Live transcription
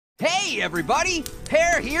Hey everybody,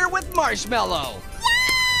 Pear here with Marshmallow.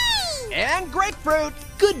 Yay! And Grapefruit.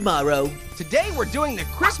 Good morrow. Today we're doing the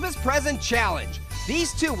Christmas present challenge.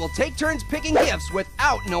 These two will take turns picking gifts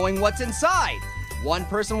without knowing what's inside. One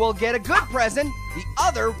person will get a good present, the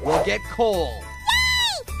other will get coal. Yay!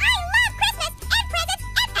 I love Christmas and presents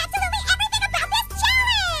and absolutely everything about this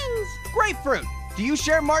challenge! Grapefruit, do you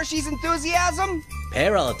share Marshy's enthusiasm?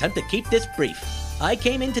 Pear, I'll attempt to keep this brief. I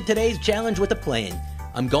came into today's challenge with a plan.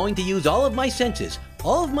 I'm going to use all of my senses,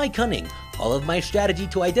 all of my cunning, all of my strategy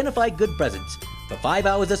to identify good presents. For 5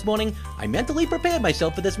 hours this morning, I mentally prepared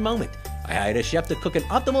myself for this moment. I hired a chef to cook an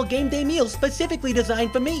optimal game day meal specifically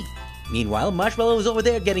designed for me. Meanwhile, Marshmallow is over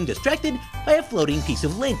there getting distracted by a floating piece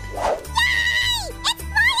of lint. Yay! It's floating! It's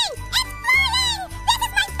floating! This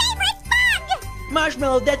is my favorite bug!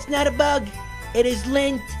 Marshmallow, that's not a bug. It is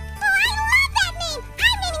lint. Oh, I love that name!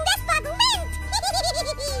 I'm naming this bug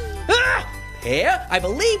Lint! Ah! Pear, I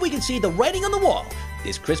believe we can see the writing on the wall.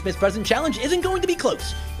 This Christmas present challenge isn't going to be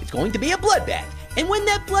close. It's going to be a bloodbath. And when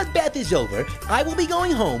that bloodbath is over, I will be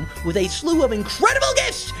going home with a slew of incredible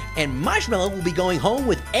gifts. And Marshmallow will be going home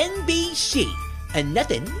with NBC. And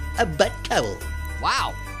nothing but coal.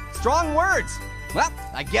 Wow, strong words. Well,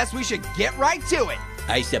 I guess we should get right to it.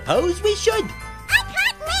 I suppose we should. I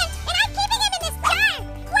caught Lint, and I'm keeping him in this jar!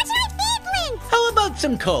 What should I feed Lint? How about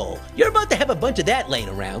some coal? You're about to have a bunch of that laying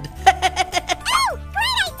around. Oh,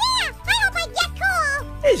 great idea! I hope I get coal!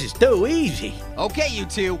 This is too easy. Okay, you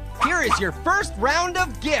two, here is your first round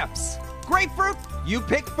of gifts. Grapefruit, you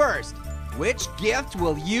pick first. Which gift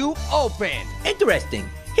will you open? Interesting.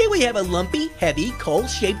 Here we have a lumpy, heavy,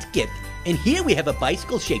 coal-shaped gift. And here we have a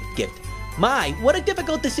bicycle-shaped gift. My, what a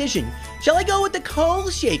difficult decision. Shall I go with the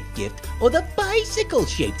coal-shaped gift or the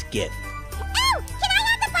bicycle-shaped gift? Oh, can I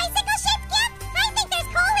have the bicycle-shaped gift? I think there's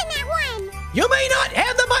coal in that one. You may not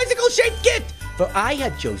have the bicycle-shaped gift, for I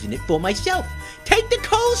have chosen it for myself. Take the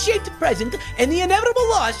coal-shaped present and the inevitable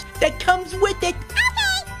loss that comes with it.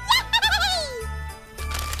 Okay, yay!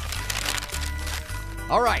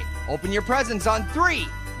 All right, open your presents on 3.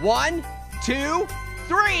 1, 2,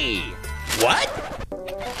 3. What?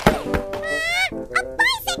 A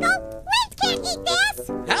bicycle? Lint can't eat this!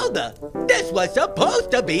 How the? This was supposed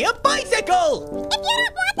to be a bicycle! If you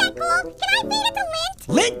don't want that coal, can I feed it to Lint?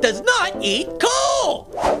 Lint does not eat coal!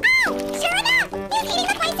 Oh, sure enough! He's eating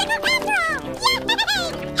the bicycle after all! Yay!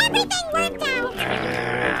 Everything worked out!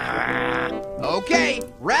 Okay,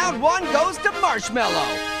 round 1 goes to Marshmallow.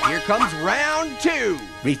 Here comes round 2.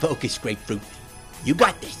 Refocus, Grapefruit. You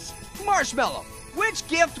got this. Marshmallow, which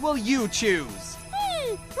gift will you choose?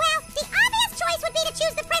 Well, the obvious choice would be to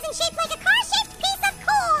choose the present shaped like a car-shaped piece of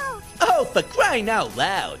coal! Oh, for crying out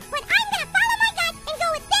loud. But I'm gonna follow my gut and go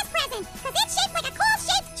with this present, because it's shaped like a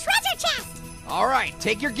coal-shaped treasure chest! All right,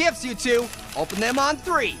 take your gifts, you two. Open them on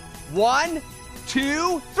 3. 1,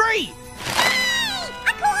 2, 3. Yay!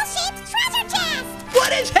 A coal-shaped treasure chest!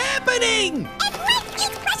 What is happening? And Lint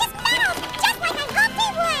eats precious metals, just like I hoped he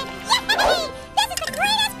would! Yay! This is the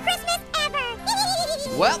greatest Christmas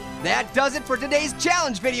ever! Well, that does it for today's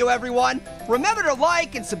challenge video, everyone. Remember to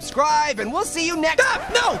like and subscribe, and we'll see you next time.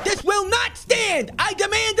 Stop! No, this will not stand! I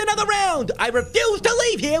demand another round! I refuse to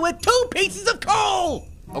leave here with 2 pieces of coal!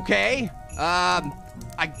 Okay,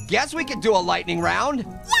 I guess we could do a lightning round. Yay!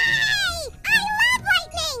 I love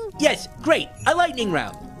lightning! Yes, great, a lightning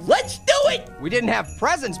round. Let's do it! We didn't have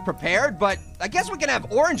presents prepared, but I guess we can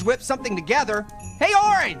have Orange whip something together. Hey,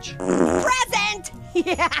 Orange! Present!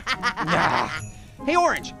 Ah. Hey,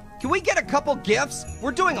 Orange, can we get a couple gifts?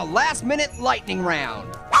 We're doing a last-minute lightning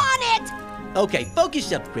round. On it! Okay,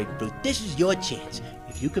 focus up, Grapefruit. This is your chance.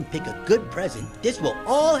 If you can pick a good present, this will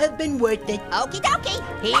all have been worth it. Okie dokie,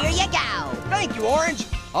 here you go. Thank you, Orange.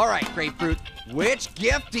 All right, Grapefruit, which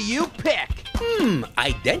gift do you pick?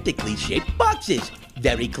 Identically shaped boxes.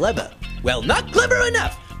 Very clever. Well, not clever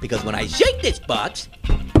enough, because when I shake this box,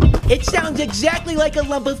 it sounds exactly like a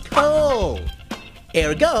lump of coal.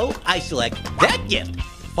 Ergo, I select that gift.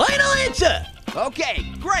 Final answer! Okay,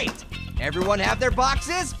 great. Everyone have their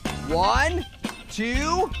boxes? 1,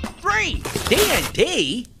 2, 3.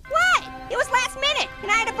 TNT? What? It was last minute, and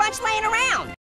I had a bunch laying around.